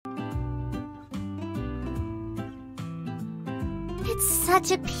It's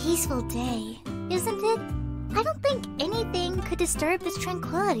such a peaceful day, isn't it? I don't think anything could disturb this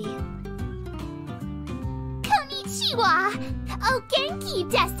tranquility. Konnichiwa! O genki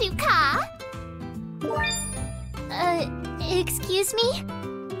desu ka? Excuse me?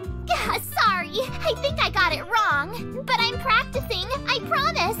 Sorry, I think I got it wrong. But I'm practicing, I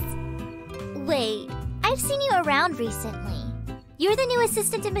promise. Wait, I've seen you around recently. You're the new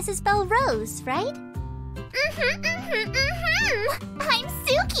assistant to Mrs. Belrose, right? I'm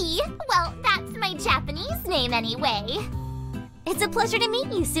Suki. Well, that's my Japanese name anyway. It's a pleasure to meet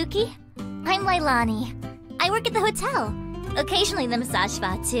you, Suki. I'm Lailani. I work at the hotel. Occasionally the massage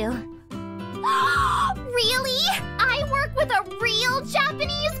spa, too. Really? I work with a real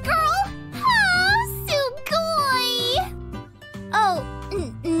Japanese girl? Sugoi! Oh,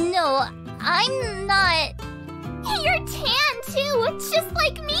 no, I'm not... You're tan, too, just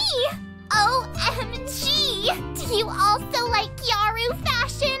like me! OMG! Do you also like Yaru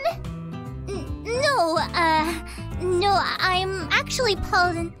fashion? No, I'm actually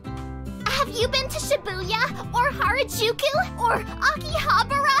Paulin. Have you been to Shibuya, or Harajuku, or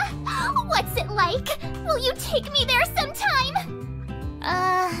Akihabara? What's it like? Will you take me there sometime?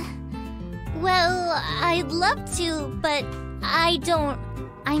 Well, I'd love to, but I'm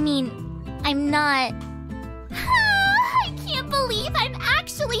not... I can't believe I'm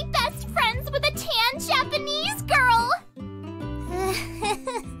actually best friends with a tan Japanese girl!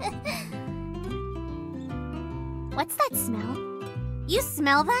 What's that smell? You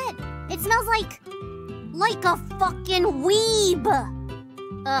smell that? It smells like a fucking weeb!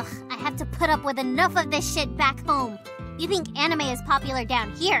 Ugh, I have to put up with enough of this shit back home. You think anime is popular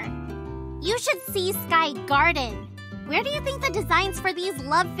down here? You should see Sky Garden. Where do you think the designs for these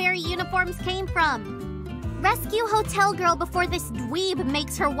Love Fairy uniforms came from? Rescue hotel girl before this dweeb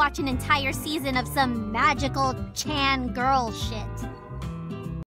makes her watch an entire season of some magical Chan girl shit.